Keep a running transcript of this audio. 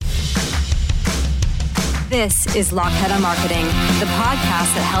This is Lochhead on Marketing, the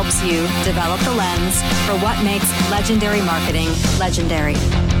podcast that helps you develop the lens for what makes legendary marketing legendary.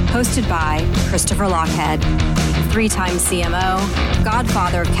 Hosted by Christopher Lochhead, three-time CMO,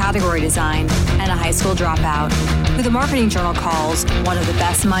 godfather of category design, and a high school dropout, who the Marketing Journal calls one of the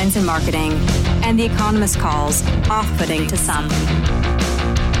best minds in marketing, and The Economist calls off-putting to some.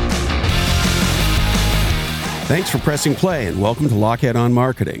 Thanks for pressing play and welcome to Lochhead on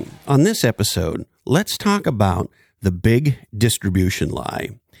Marketing. On this episode, let's talk about the big distribution lie.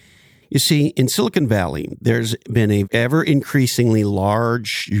 You see, in Silicon Valley, there's been an ever-increasingly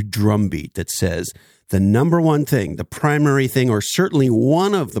large drumbeat that says the number one thing, the primary thing, or certainly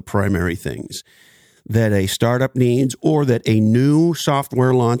one of the primary things that a startup needs or that a new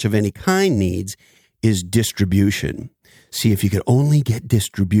software launch of any kind needs is distribution. See, if you could only get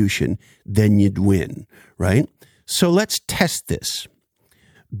distribution, then you'd win, right? So let's test this.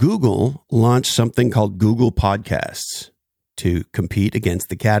 Google launched something called Google Podcasts to compete against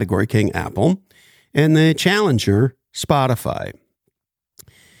the category king Apple and the challenger Spotify.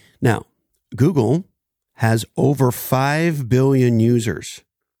 Now, Google has over 5 billion users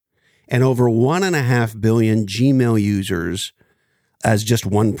and over 1.5 billion Gmail users as just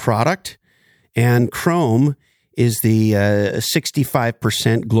one product, and Chrome is the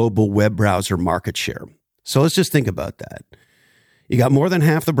 65% global web browser market share. So let's just think about that. You got more than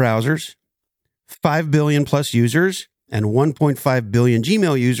half the browsers, 5 billion plus users, and 1.5 billion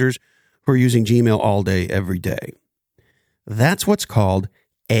Gmail users who are using Gmail all day, every day. That's what's called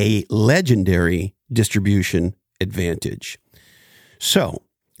a legendary distribution advantage. So,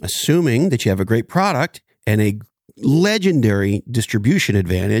 assuming that you have a great product and a legendary distribution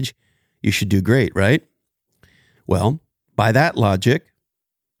advantage, you should do great, right? Well, by that logic,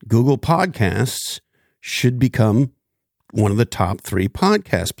 Google Podcasts should become one of the top 3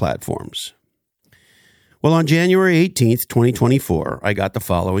 podcast platforms. Well, on January 18th, 2024, I got the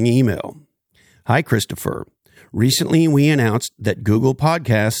following email. Hi, Christopher. Recently, we announced that Google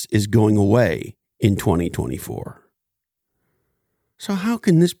Podcasts is going away in 2024. So how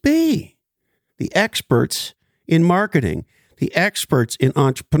can this be? The experts in marketing, the experts in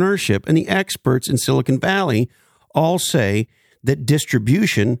entrepreneurship, and the experts in Silicon Valley all say that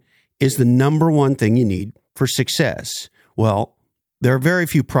distribution is the number one thing you need for success. Well, there are very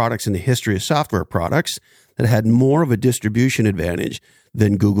few products in the history of software products that had more of a distribution advantage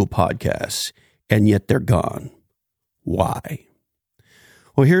than Google Podcasts, and yet they're gone. Why?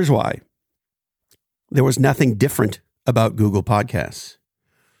 Well, here's why. There was nothing different about Google Podcasts.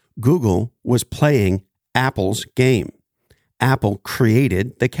 Google was playing Apple's game. Apple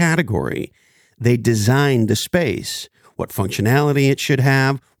created the category. They designed the space, what functionality it should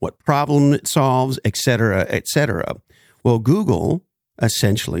have, what problem it solves, et cetera, et cetera. Well, Google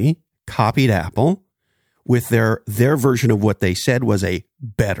essentially copied Apple with their version of what they said was a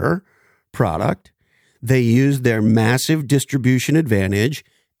better product. They used their massive distribution advantage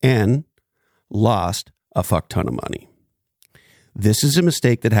and lost a fuck ton of money. This is a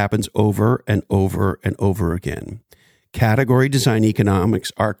mistake that happens over and over and over again. Category design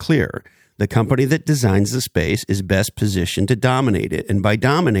economics are clear. The company that designs the space is best positioned to dominate it. And by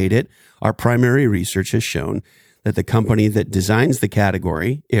dominate it, our primary research has shown that the company that designs the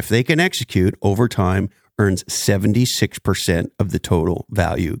category, if they can execute over time, earns 76% of the total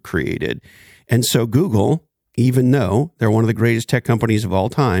value created. And so Google, even though they're one of the greatest tech companies of all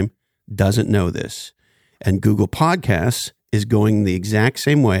time, doesn't know this. And Google Podcasts is going the exact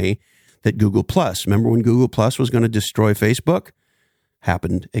same way that Google Plus. Remember when Google Plus was going to destroy Facebook?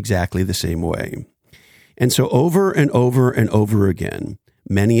 Happened exactly the same way. And so over and over and over again,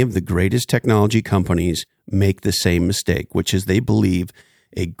 many of the greatest technology companies make the same mistake, which is they believe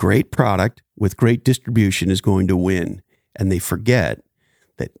a great product with great distribution is going to win. And they forget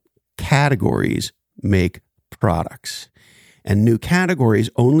that categories make products. And new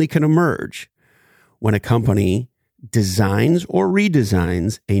categories only can emerge when a company designs or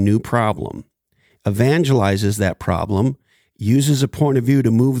redesigns a new problem, evangelizes that problem, uses a point of view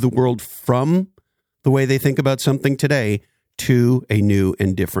to move the world from the way they think about something today to a new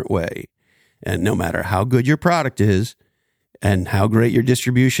and different way. And no matter how good your product is and how great your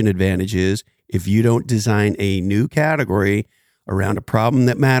distribution advantage is, if you don't design a new category around a problem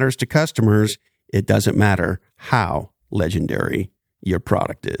that matters to customers, it doesn't matter how legendary your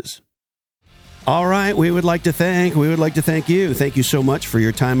product is. All right, we would like to thank you. Thank you so much for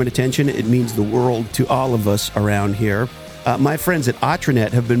your time and attention. It means the world to all of us around here. My friends at Atranet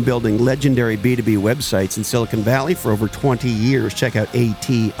have been building legendary B2B websites in Silicon Valley for over 20 years. Check out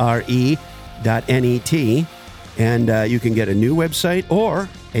atre.net. And you can get a new website or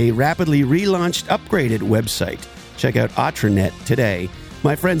a rapidly relaunched, upgraded website. Check out Atranet today.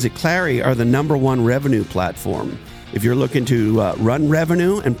 My friends at Clari are the #1 revenue platform. If you're looking to run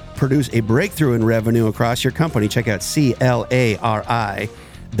revenue and produce a breakthrough in revenue across your company, check out CLARI.com.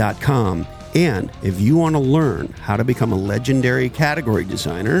 And if you want to learn how to become a legendary category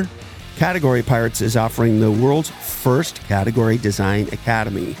designer, Category Pirates is offering the world's first category design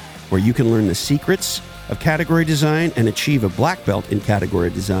academy, where you can learn the secrets of category design and achieve a black belt in category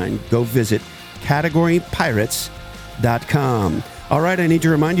design. Go visit CategoryPirates.com. All right, I need to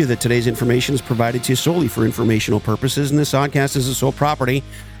remind you that today's information is provided to you solely for informational purposes, and this oddcast is the sole property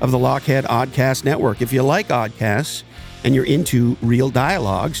of the Lochhead Oddcast Network. If you like oddcasts and you're into real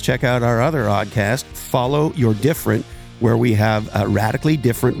dialogues, check out our other oddcast, Follow Your Different, where we have radically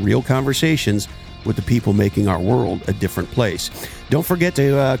different real conversations with the people making our world a different place. Don't forget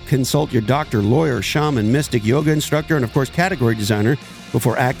to consult your doctor, lawyer, shaman, mystic, yoga instructor, and of course category designer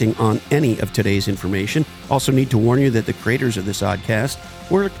before acting on any of today's information. Also need to warn you that the creators of this oddcast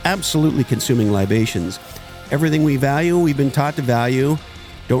were absolutely consuming libations. Everything we value, we've been taught to value.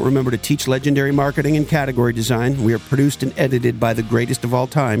 Don't remember to teach legendary marketing and category design. We are produced and edited by the greatest of all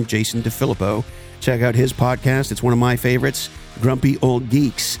time, Jason DeFilippo. Check out his podcast. It's one of my favorites, Grumpy Old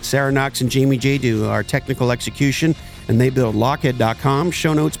Geeks. Sarah Knox and Jamie J do our technical execution, and they build Lochhead.com.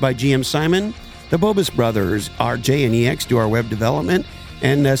 Show notes by GM Simon. The Bobus brothers, RJ and EX, do our web development,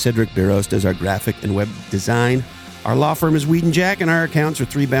 and Cedric Biros does our graphic and web design. Our law firm is Weed and Jack, and our accounts are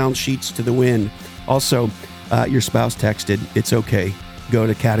 3 balance sheets to the wind. Also, your spouse texted. It's okay. Go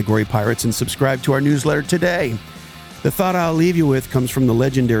to Category Pirates and subscribe to our newsletter today. The thought I'll leave you with comes from the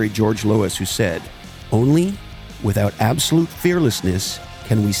legendary George Lois, who said, "Only without absolute fearlessness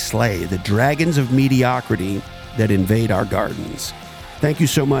can we slay the dragons of mediocrity that invade our gardens." Thank you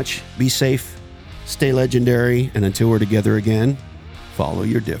so much. Be safe, stay legendary, and until we're together again, follow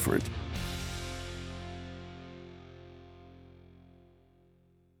your different.